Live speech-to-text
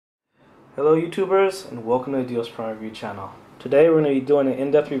Hello YouTubers, and welcome to the Deals Prime Review channel. Today we're going to be doing an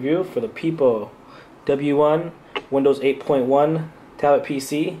in-depth review for the PIPO W1 Windows 8.1 tablet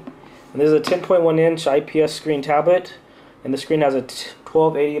PC. And this is a 10.1 inch IPS screen tablet, and the screen has a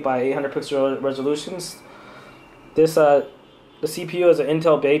 1280 by 800 pixel resolutions. This the CPU is an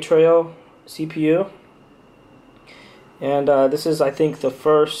Intel Baytrail CPU, and this is, I think, the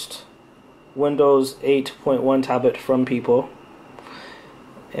first Windows 8.1 tablet from PIPO.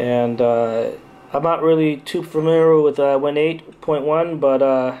 And I'm not really too familiar with Win 8.1, but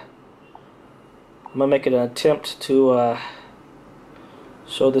I'm gonna make an attempt to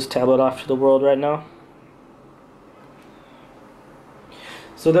show this tablet off to the world right now.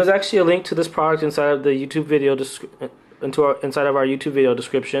 So there's actually a link to this product inside of the YouTube video inside of our YouTube video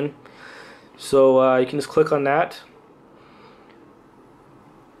description. So you can just click on that.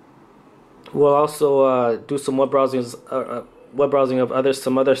 We'll also do some web browsing of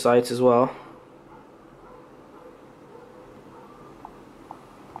some other sites as well.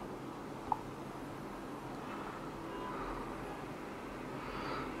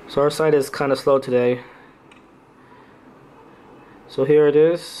 So our site is kind of slow today. So here it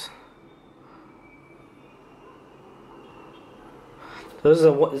is. So this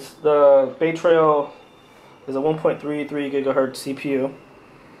is the Baytrail is a 1.33 gigahertz CPU.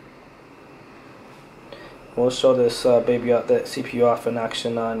 We'll show this baby out, that CPU off in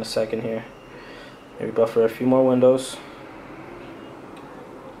action in a second here. Maybe buffer a few more windows.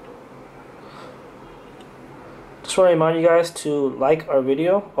 Just want to remind you guys to like our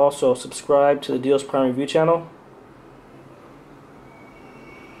video. Also subscribe to the Deals Prime Review channel.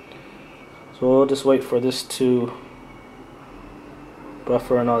 So we'll just wait for this to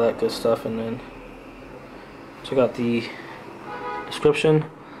buffer and all that good stuff, and then check out the description.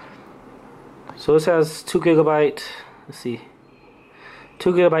 So this has 2 gigabyte, let's see,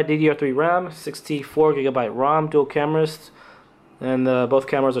 2 gigabyte DDR3 RAM, 64 gigabyte ROM, dual cameras, and both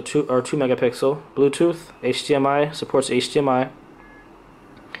cameras are 2 megapixel. Bluetooth, HDMI, supports HDMI.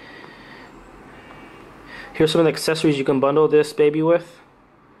 Here's some of the accessories you can bundle this baby with.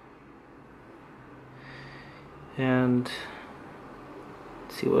 And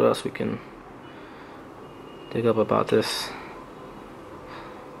let's see what else we can dig up about this.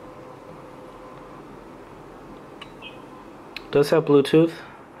 Does have Bluetooth,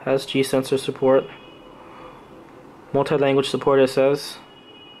 has G-sensor support, multi-language support, it says.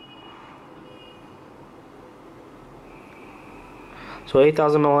 So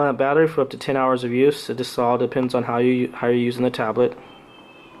 8,000 mAh battery for up to 10 hours of use. It just all depends on how you're using the tablet.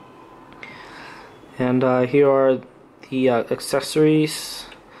 And here are the accessories.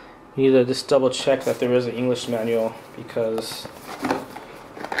 You need to just double check that there is an English manual, because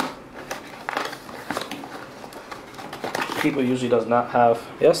PIPO usually does not have.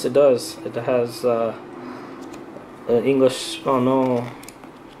 Yes, it does. It has English. Oh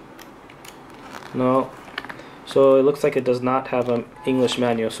no. So it looks like it does not have an English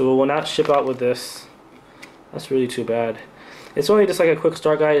manual. So it will not ship out with this. That's really too bad. It's only just like a quick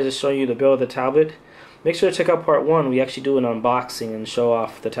start guide, just showing you the build of the tablet. Make sure to check out part 1. We actually do an unboxing and show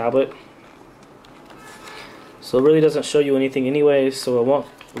off the tablet. So it really doesn't show you anything anyways, so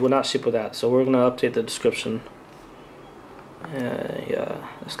it will not ship with that. So we're gonna update the description. Yeah,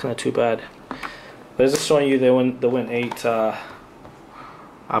 that's kind of too bad. But it's just showing you the Win 8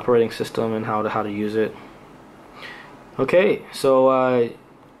 operating system and how to use it. Okay, so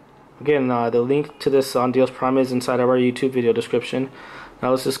again, the link to this on Deals Prime is inside of our YouTube video description. Now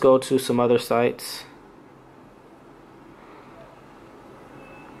let's just go to some other sites.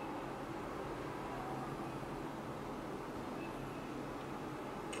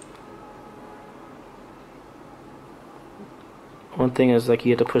 One thing is, like,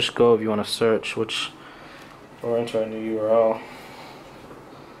 you have to push go if you want to search, or enter a new URL.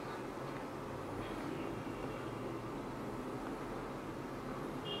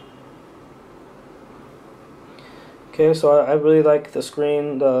 Okay, so I really like the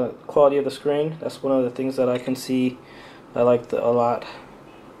screen, the quality of the screen. That's one of the things that I can see I like a lot.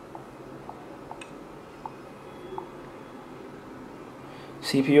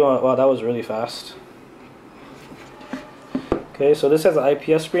 CPU, wow, that was really fast. Okay, so this has an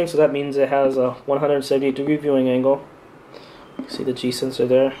IPS screen, so that means it has a 178-degree viewing angle. See the G-sensor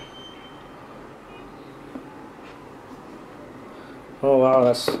there. Oh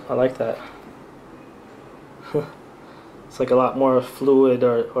wow, I like that. It's like a lot more fluid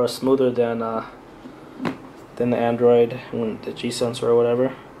or smoother than the Android, the G-sensor or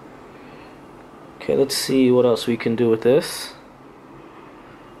whatever. Okay, let's see what else we can do with this.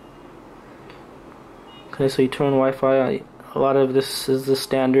 Okay, so you turn Wi-Fi. A lot of this is the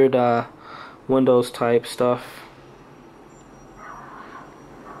standard Windows type stuff.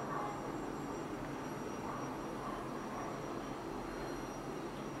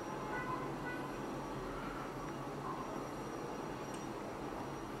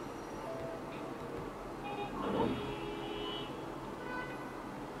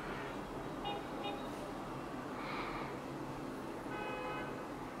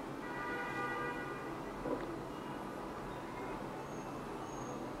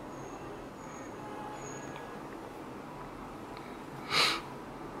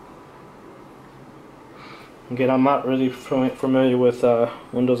 Again, I'm not really familiar with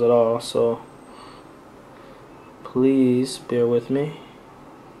Windows at all, so please bear with me.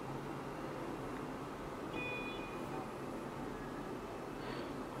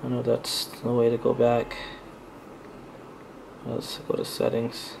 I know that's the way to go back. Let's go to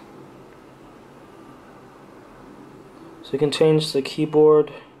settings. So you can change the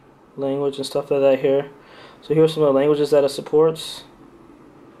keyboard language and stuff like that here. So here's some of the languages that it supports.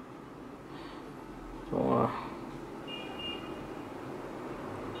 So,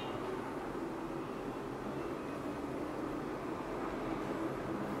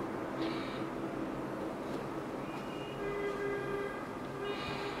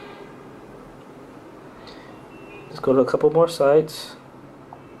 let's go to a couple more sites.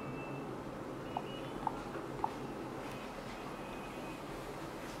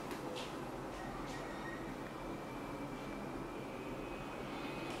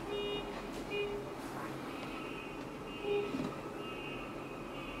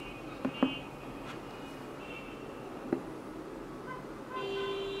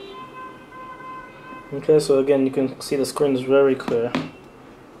 Okay, so again, you can see the screen is very clear.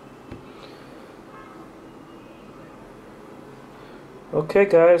 Okay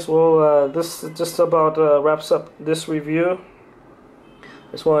guys, well this just about wraps up this review.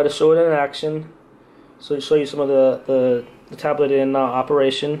 I just wanted to show it in action, so to show you some of the tablet in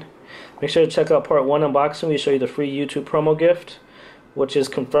operation. Make sure to check out part 1 unboxing. We show you the free YouTube promo gift, which is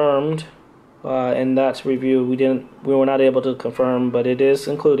confirmed in that review. We were not able to confirm, but it is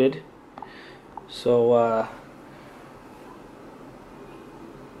included. So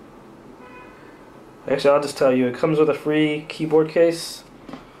actually, I'll just tell you, it comes with a free keyboard case,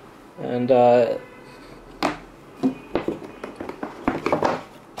 and wait,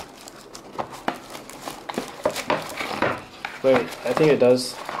 I think it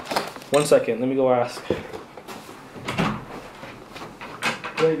does. 1 second, let me go ask.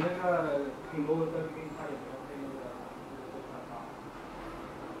 Wait,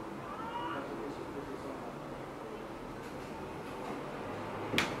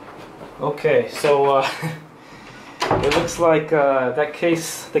 okay, so it looks like that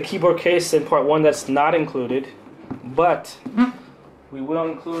case, the keyboard case in part 1, that's not included, but we will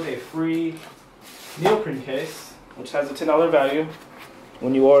include a free neoprene case, which has a $10 value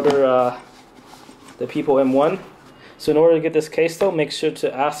when you order the PIPO M1. So in order to get this case though, make sure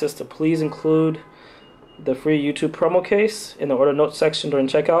to ask us to please include the free YouTube promo case in the order notes section during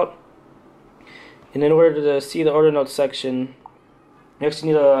checkout. And in order to see the order notes section, you actually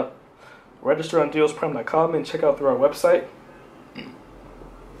need to register on dealsprime.com and check out through our website.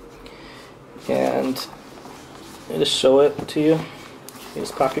 And I'll just show it to you. You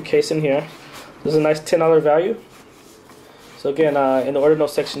just pop your case in here. This is a nice $10 value. So again, in the order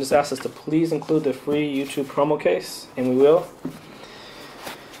notes section, just ask us to please include the free YouTube promo case, and we will.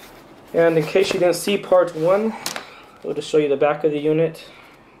 And in case you didn't see part 1, we'll just show you the back of the unit.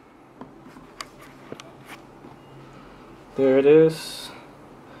 There it is.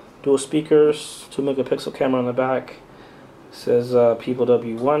 Dual speakers, 2 megapixel camera on the back. It says PIPO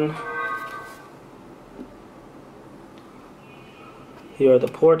W1. Here are the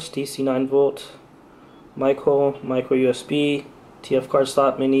ports: DC 9 volt, micro USB, TF card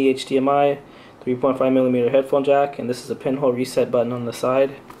slot, mini HDMI, 3.5mm headphone jack, and this is a pinhole reset button on the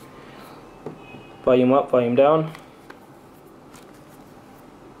side. Volume up, volume down.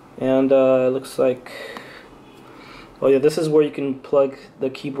 And it looks like, oh yeah, this is where you can plug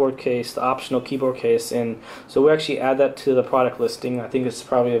the keyboard case, the optional keyboard case in. So we actually add that to the product listing. I think it's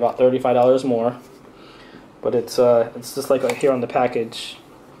probably about $35 more, but it's just like here on the package.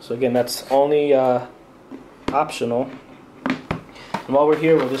 So again, that's only optional. And while we're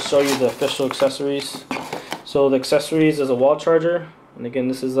here, we'll just show you the official accessories. So the accessories is a wall charger, and again,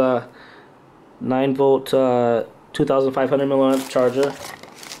 this is a 9 volt 2500 milliamp charger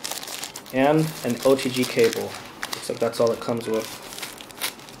and an OTG cable. Looks like that's all it comes with.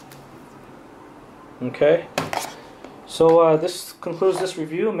 Okay, so this concludes this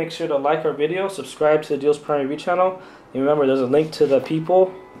review. Make sure to like our video, subscribe to the Deals Prime Review channel, and remember, there's a link to the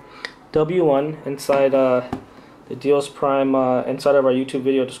PIPO W1 inside the Dios Prime inside of our YouTube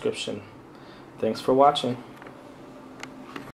video description. Thanks for watching.